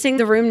releasing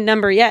the room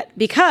number yet,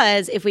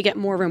 because if we get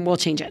more room, we'll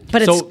change it.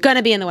 But it's going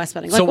to be in the West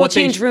building. We'll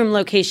change room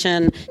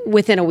location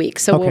within a week.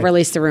 So we'll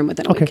release the room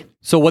within a week.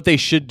 So what they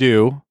should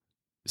do,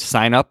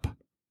 sign up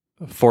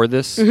for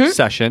this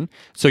session.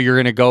 So you're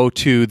going to go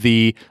to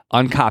the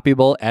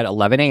Uncopyable at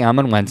 11 a.m.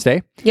 on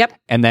Wednesday. Yep.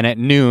 And then at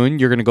noon,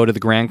 you're going to go to the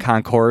Grand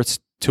Concourse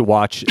to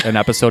watch an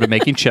episode of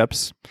Making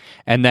Chips.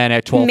 And then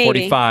at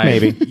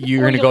 12:45,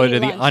 you're going to go to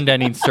the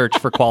Unending Search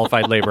for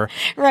Qualified Labor.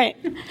 Right.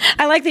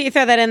 I like that you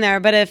throw that in there,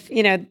 but if,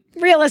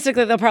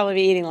 realistically, they'll probably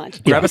be eating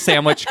lunch. Grab a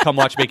sandwich, come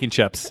watch Making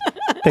Chips.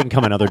 They can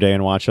come another day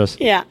and watch us.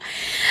 Yeah.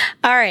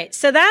 All right.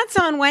 So that's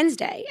on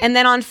Wednesday. And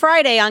then on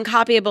Friday,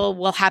 Uncopyable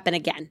will happen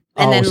again.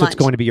 And then so lunch. It's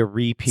going to be a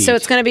repeat. So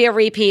it's going to be a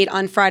repeat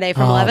on Friday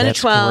from 11 to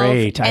 12.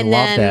 Great. I and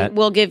love then that.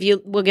 we'll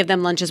give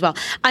them lunch as well.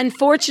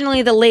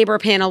 Unfortunately, the labor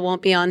panel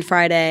won't be on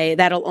Friday.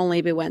 That'll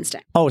only be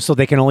Wednesday. Oh, so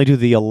they can only do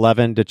the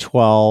 11 to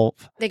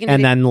 12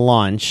 and then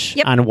lunch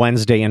on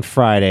Wednesday and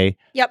Friday.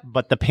 Yep.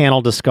 But the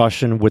panel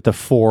discussion with the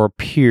 4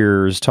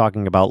 peers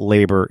talking about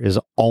labor is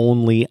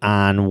only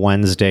on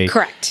Wednesday.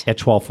 Correct. At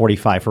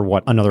 12:45 for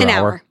what? Another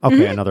hour?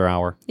 Okay, another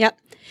hour. Yep.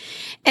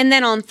 And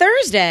then on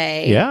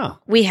Thursday,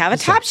 we have a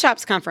Top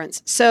Shops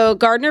conference. So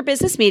Gardner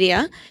Business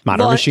Media,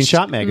 Modern Machine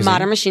Shop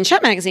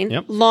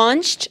Magazine,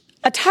 launched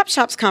a Top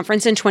Shops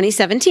conference in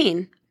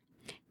 2017.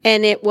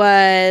 And it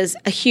was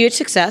a huge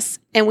success.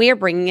 And we are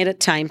bringing it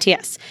to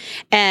IMTS.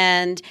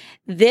 And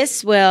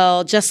this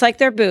will, just like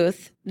their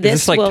booth, is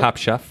this like Top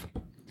Chef?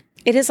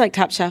 It is like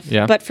Top Chef,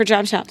 but for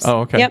job shops. Oh,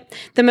 okay. Yep.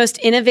 The most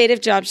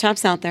innovative job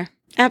shops out there.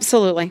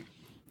 Absolutely.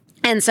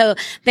 And so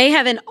they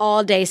have an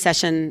all-day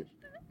session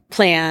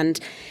planned,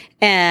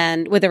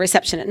 and with a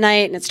reception at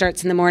night, and it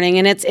starts in the morning.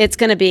 And it's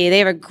going to be, they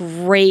have a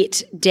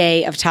great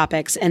day of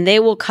topics, and they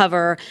will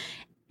cover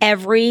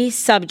every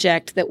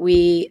subject that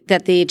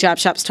the job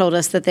shops told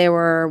us that they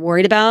were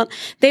worried about.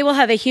 They will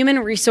have a human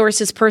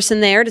resources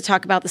person there to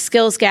talk about the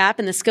skills gap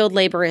and the skilled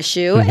labor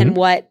issue and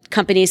what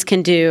companies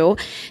can do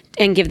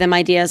and give them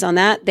ideas on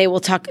that. They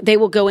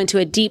will go into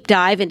a deep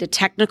dive into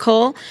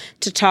technical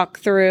to talk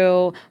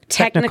through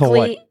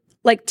technically,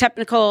 like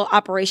technical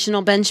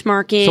operational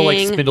benchmarking, so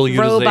like spindle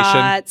utilization,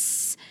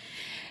 robots,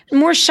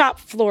 more shop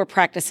floor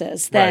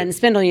practices than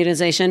spindle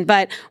utilization,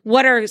 but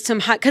what are some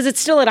because it's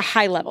still at a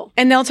high level.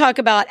 And they'll talk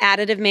about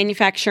additive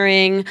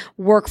manufacturing,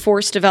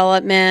 workforce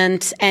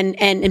development,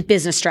 and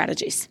business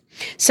strategies.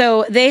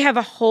 So they have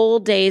a whole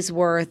day's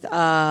worth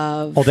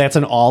of... Oh, that's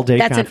an all-day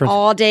conference? That's an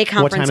all-day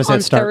conference. What time does on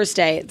that start?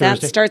 Thursday.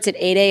 That starts at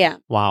 8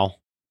 a.m. Wow.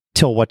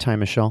 Till what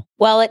time, Michelle?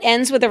 Well, it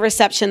ends with a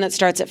reception that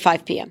starts at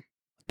 5 p.m.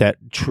 That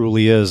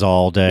truly is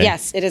all day.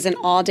 Yes, it is an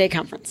all-day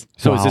conference.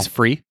 So is this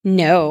free?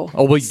 No.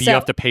 Oh, well, you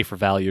have to pay for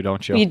value,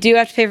 don't you? You do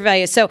have to pay for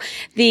value. So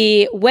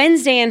the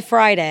Wednesday and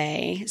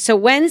Friday, so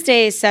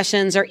Wednesday's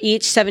sessions are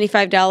each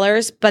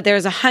 $75, but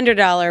there's a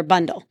 $100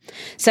 bundle.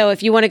 So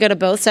if you want to go to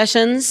both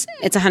sessions,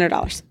 it's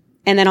 $100.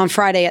 And then on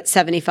Friday, it's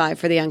 $75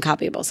 for the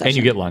uncopyable session. And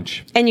you get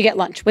lunch. And you get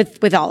lunch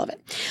with all of it.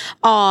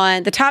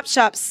 On the Top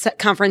Shops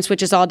conference,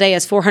 which is all day,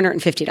 is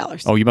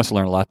 $450. Oh, you must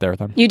learn a lot there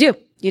then. You do.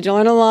 You do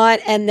learn a lot,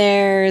 and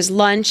there's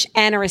lunch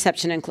and a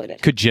reception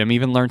included. Could Jim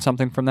even learn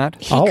something from that?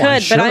 He could,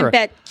 I'm but I sure.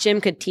 bet Jim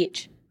could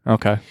teach.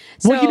 Okay.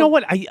 Well, you know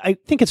what? I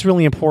think it's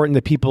really important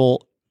that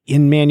people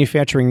in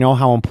manufacturing know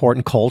how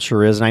important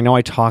culture is. And I know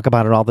I talk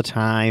about it all the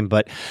time,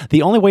 but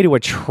the only way to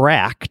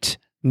attract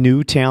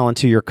new talent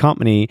to your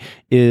company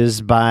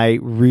is by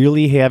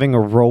really having a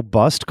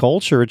robust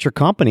culture at your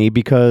company,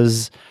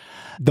 because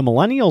the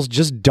millennials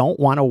just don't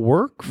want to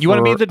work. You want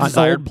to be the an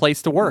desired old-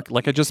 place to work,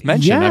 like I just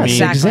mentioned. Yes, I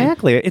mean,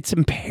 exactly. It's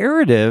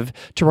imperative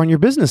to run your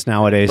business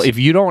nowadays. if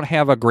you don't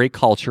have a great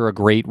culture, a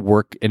great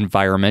work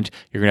environment,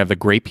 you're going to have the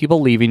great people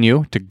leaving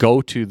you to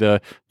go to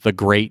the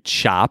great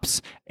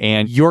shops,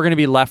 and you're going to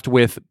be left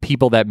with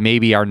people that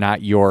maybe are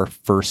not your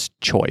first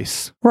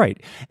choice. Right.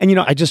 And,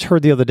 I just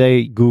heard the other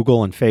day,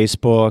 Google and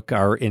Facebook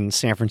are in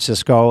San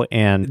Francisco,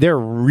 and they're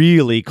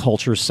really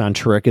culture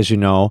centric, as you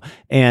know.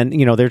 And,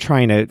 they're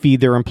trying to feed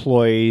their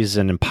employees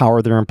and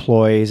empower their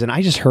employees. And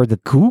I just heard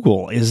that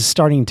Google is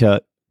starting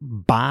to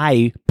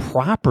buy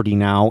property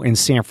now in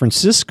San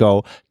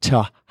Francisco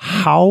to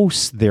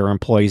house their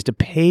employees, to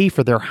pay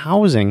for their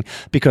housing,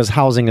 because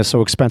housing is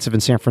so expensive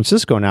in San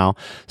Francisco now.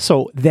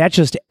 So that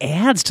just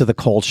adds to the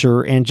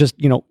culture, and just,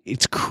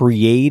 it's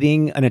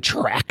creating an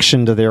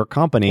attraction to their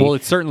company. Well,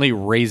 it's certainly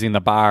raising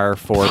the bar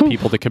for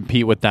people to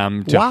compete with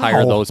them to Wow.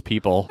 hire those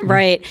people.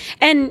 Right.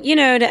 And,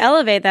 to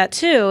elevate that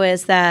too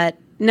is that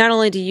not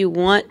only do you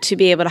want to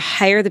be able to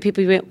hire the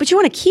people you want, but you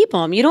want to keep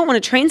them. You don't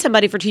want to train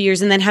somebody for 2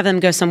 years and then have them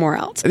go somewhere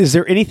else. Is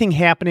there anything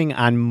happening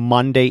on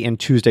Monday and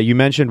Tuesday? You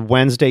mentioned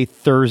Wednesday,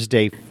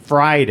 Thursday,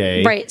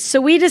 Friday. Right. So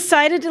we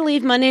decided to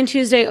leave Monday and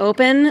Tuesday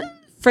open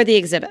for the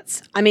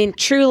exhibits. I mean,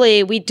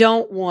 truly, we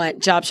don't want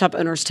job shop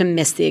owners to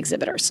miss the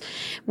exhibitors.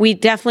 We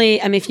definitely,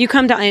 if you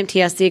come to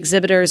IMTS, the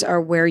exhibitors are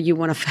where you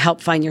want to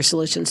help find your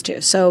solutions to.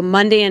 So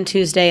Monday and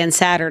Tuesday and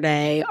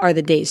Saturday are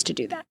the days to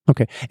do that.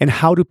 Okay. And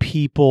how do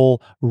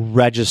people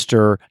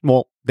register?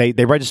 Well, they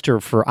register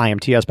for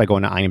IMTS by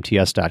going to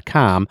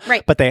IMTS.com.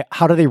 Right. But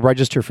how do they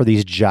register for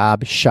these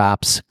job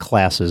shops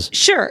classes?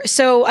 Sure.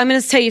 So I'm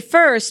going to tell you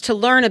first to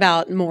learn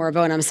about more of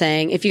what I'm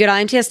saying. If you go to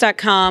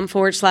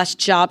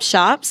IMTS.com/job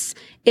shops,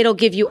 it'll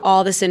give you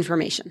all this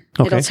information.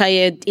 Okay. It'll tell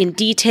you in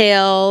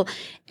detail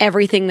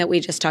everything that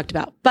we just talked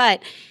about.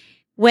 But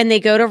when they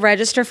go to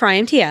register for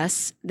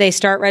IMTS, they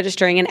start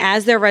registering. And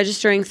as they're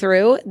registering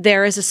through,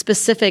 there is a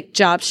specific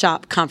job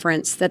shop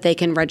conference that they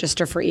can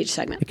register for each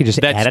segment. You can just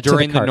add That's it to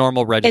during the the cart.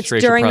 normal registration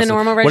It's during process. the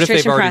normal What if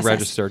registration they've already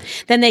process. registered?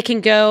 Then they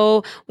can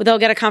go, they'll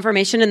get a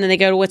confirmation, and then they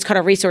go to what's called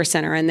a resource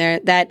center. And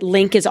that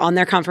link is on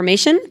their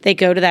confirmation. They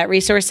go to that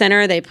resource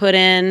center, they put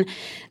in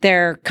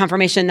their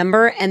confirmation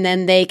number, and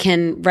then they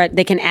can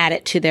add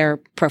it to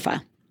their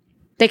profile.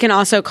 They can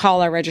also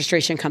call our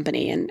registration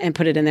company and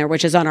put it in there,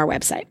 which is on our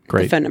website,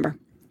 Great. the phone number.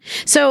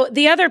 So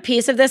the other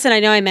piece of this, and I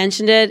know I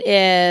mentioned it,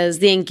 is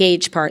the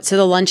engage part. So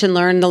the lunch and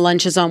learn, the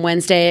lunch is on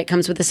Wednesday. It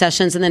comes with the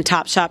sessions, and then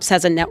Top Shops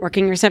has a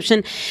networking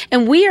reception.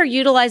 And we are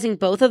utilizing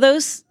both of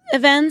those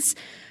events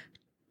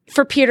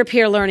for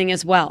peer-to-peer learning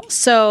as well.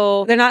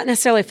 So they're not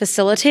necessarily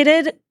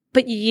facilitated,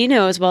 but you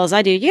know as well as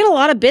I do, you get a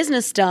lot of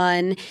business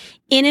done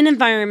in an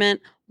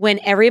environment when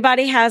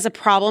everybody has a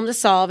problem to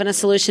solve and a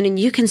solution, and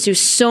you can do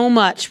so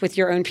much with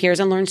your own peers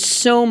and learn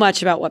so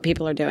much about what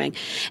people are doing.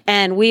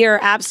 And we are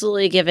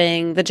absolutely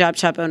giving the job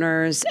shop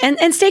owners and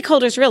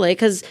stakeholders, really,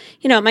 because,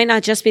 it might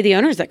not just be the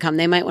owners that come.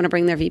 They might want to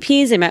bring their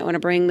VPs. They might want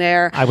to bring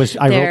their I wrote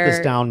this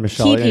down,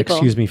 Michelle. key people.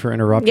 Excuse me for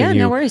interrupting you. Yeah,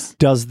 no worries.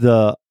 Does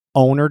the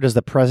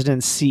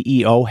president,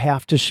 CEO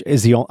have to,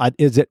 is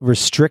it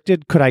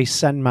restricted? Could I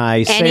send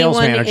my sales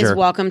Anyone manager? is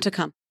welcome to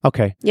come.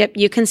 Okay. Yep,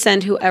 you can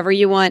send whoever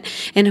you want,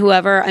 and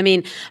whoever,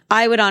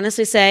 I would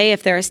honestly say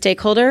if they're a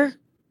stakeholder,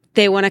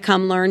 they want to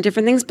come learn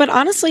different things. But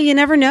honestly, you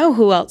never know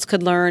who else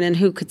could learn and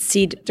who could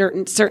see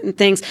certain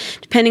things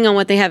depending on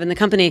what they have in the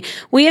company.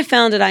 We have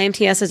found at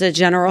IMTS as a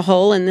general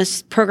whole, and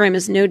this program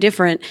is no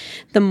different,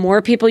 the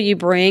more people you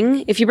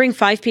bring, if you bring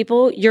 5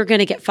 people, you're going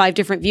to get 5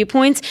 different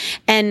viewpoints.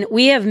 And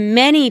we have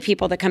many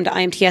people that come to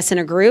IMTS in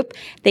a group.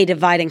 They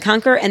divide and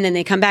conquer, and then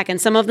they come back. And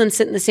some of them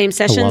sit in the same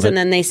sessions, and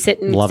then they sit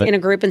in a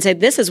group and say,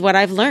 this is what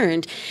I've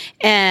learned.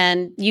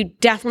 And you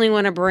definitely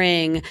want to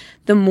bring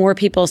the more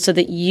people so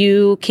that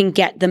you can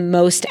get the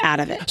most out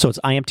of it. So it's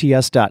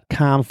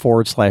imts.com/job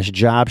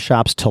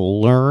shops to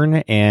learn,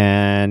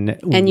 and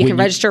you can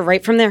register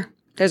right from there.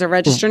 There's a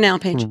register now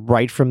page.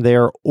 right from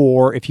there.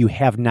 Or if you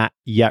have not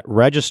yet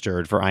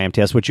registered for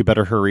IMTS, which you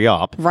better hurry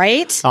up.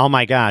 Right? Oh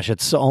my gosh,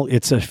 it's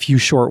a few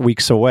short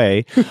weeks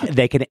away.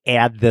 They can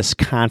add this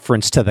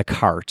conference to the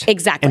cart.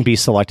 Exactly. And be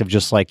selective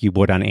just like you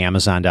would on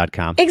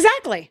Amazon.com.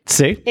 Exactly.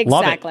 See?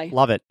 Exactly.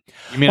 Love it.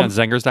 You mean on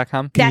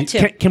Zengers.com? That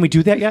too. Can we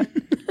do that yet?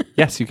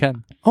 Yes, you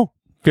can. Oh,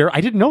 fair. I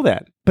didn't know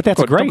that, but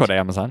that's great. Don't go to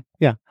Amazon.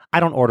 Yeah. I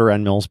don't order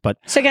end mills, but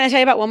So can I tell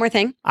you about one more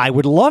thing? I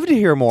would love to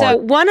hear more. So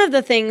one of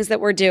the things that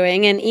we're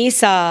doing, and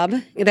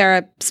ESOB, they're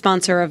a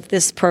sponsor of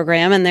this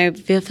program, and they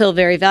feel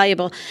very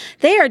valuable.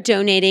 They are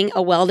donating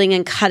a welding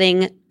and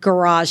cutting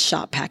garage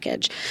shop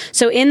package.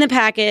 So in the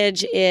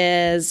package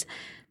is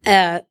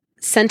a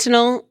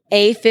Sentinel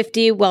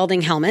A50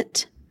 welding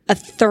helmet, a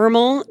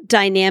Thermal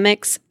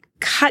Dynamics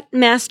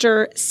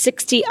Cutmaster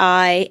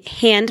 60i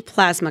hand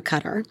plasma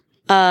cutter,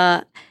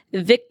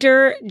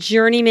 Victor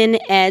Journeyman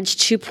Edge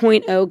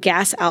 2.0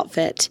 gas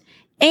outfit,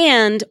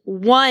 and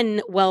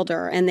one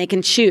welder, and they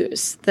can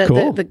choose.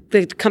 Cool.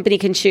 The company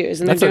can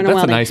choose, and That's they're doing a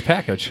welding. nice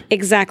package.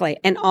 Exactly.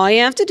 And all you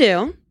have to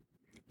do,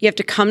 you have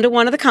to come to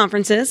one of the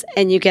conferences,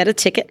 and you get a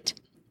ticket,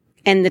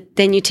 and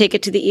then you take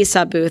it to the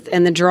ESOP booth,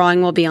 and the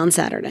drawing will be on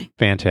Saturday.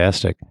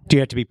 Fantastic. Do you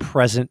have to be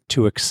present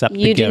to accept the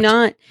You gift? do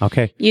not.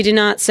 Okay. You do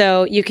not.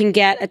 So you can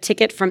get a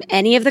ticket from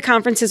any of the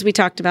conferences we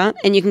talked about,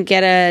 and you can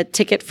get a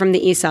ticket from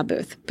the ESOP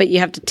booth. But you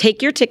have to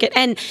take your ticket,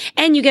 and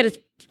you get a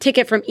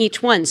ticket from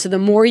each one. So the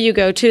more you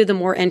go to, the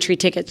more entry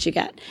tickets you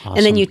get. Awesome.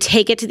 And then you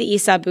take it to the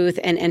ESOP booth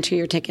and enter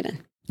your ticket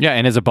in. Yeah,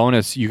 and as a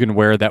bonus, you can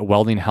wear that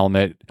welding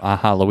helmet on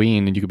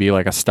Halloween, and you could be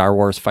like a Star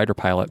Wars fighter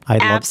pilot.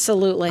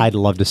 Absolutely. I'd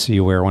love to see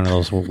you wear one of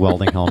those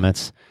welding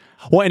helmets.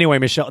 Well, anyway,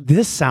 Michelle,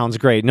 this sounds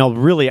great. No,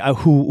 really,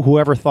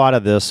 whoever thought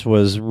of this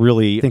was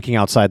really thinking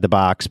outside the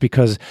box,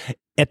 because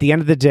at the end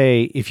of the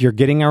day, if you're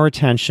getting our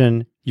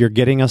attention, you're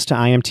getting us to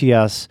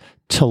IMTS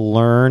to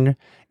learn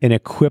and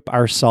equip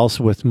ourselves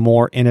with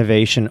more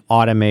innovation,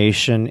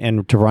 automation,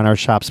 and to run our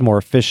shops more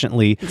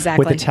efficiently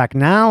Exactly. with the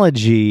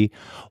technology.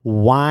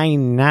 Why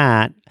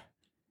not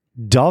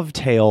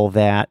dovetail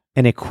that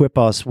and equip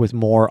us with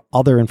more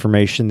other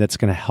information that's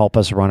going to help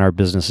us run our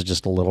businesses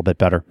just a little bit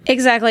better?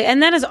 Exactly.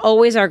 And that is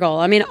always our goal.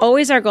 I mean,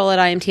 always our goal at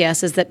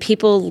IMTS is that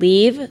people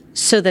leave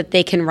so that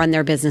they can run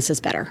their businesses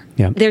better.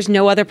 Yeah. There's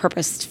no other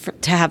purpose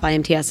to have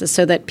IMTS is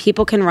so that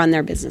people can run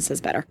their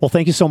businesses better. Well,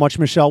 thank you so much,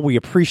 Michelle. We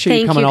appreciate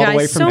you Thank coming you all the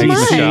way guys from so DC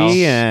much.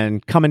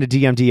 and coming to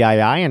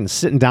DMDII and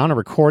sitting down and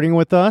recording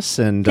with us.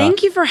 And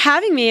Thank you for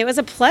having me. It was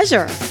a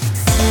pleasure.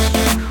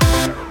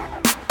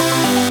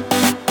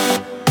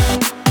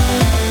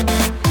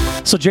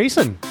 So,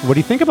 Jason, what do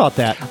you think about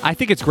that? I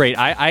think it's great.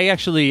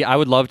 I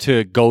would love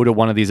to go to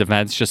one of these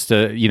events just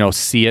to,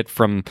 see it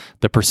from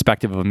the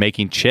perspective of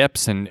making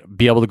chips and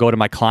be able to go to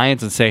my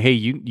clients and say, hey,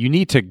 you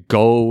need to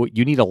go,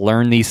 you need to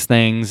learn these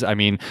things. I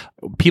mean,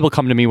 people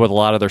come to me with a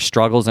lot of their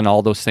struggles and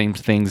all those same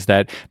things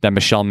that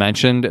Michelle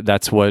mentioned.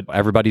 That's what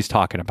everybody's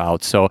talking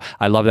about. So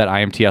I love that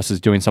IMTS is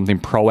doing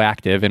something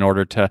proactive in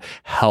order to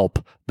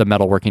help the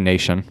metalworking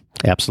nation.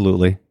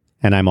 Absolutely.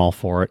 And I'm all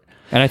for it.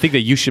 And I think that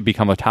you should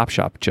become a Top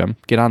Shop, Jim.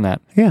 Get on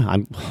that. Yeah,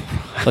 I'm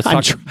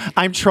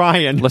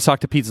trying. Let's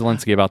talk to Pete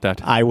Zielinski about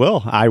that. I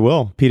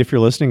will. Pete, if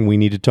you're listening, we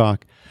need to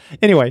talk.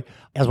 Anyway,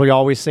 as we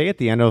always say at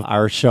the end of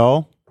our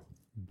show,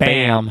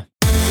 bam.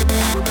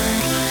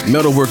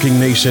 Metalworking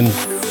Nation,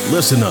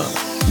 listen up.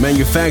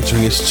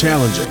 Manufacturing is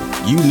challenging.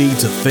 You need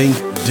to think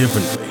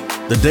differently.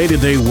 The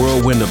day-to-day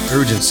whirlwind of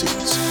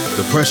urgencies,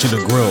 the pressure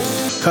to grow,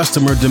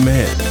 customer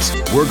demands,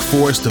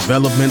 workforce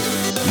development,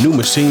 new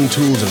machine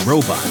tools and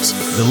robots.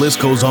 The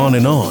list goes on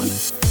and on.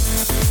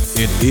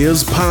 It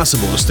is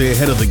possible to stay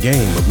ahead of the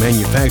game of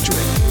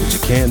manufacturing, but you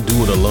can't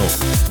do it alone.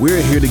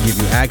 We're here to give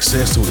you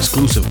access to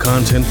exclusive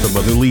content from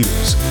other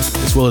leaders,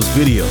 as well as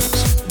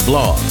videos,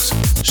 blogs,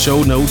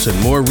 show notes, and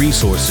more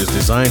resources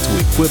designed to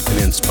equip and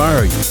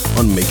inspire you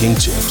on making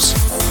chips.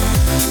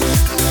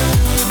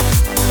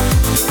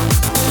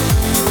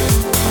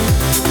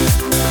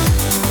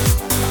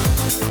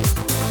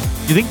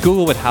 Do you think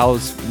Google would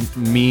house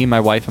me,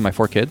 my wife, and my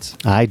 4 kids?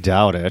 I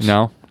doubt it.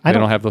 No? They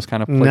don't have those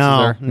kind of places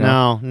there?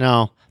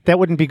 No. That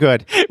wouldn't be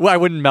good. Well, I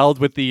wouldn't meld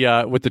with the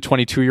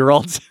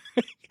 22-year-olds.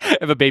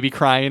 Have a baby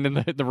crying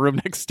in the room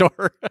next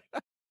door.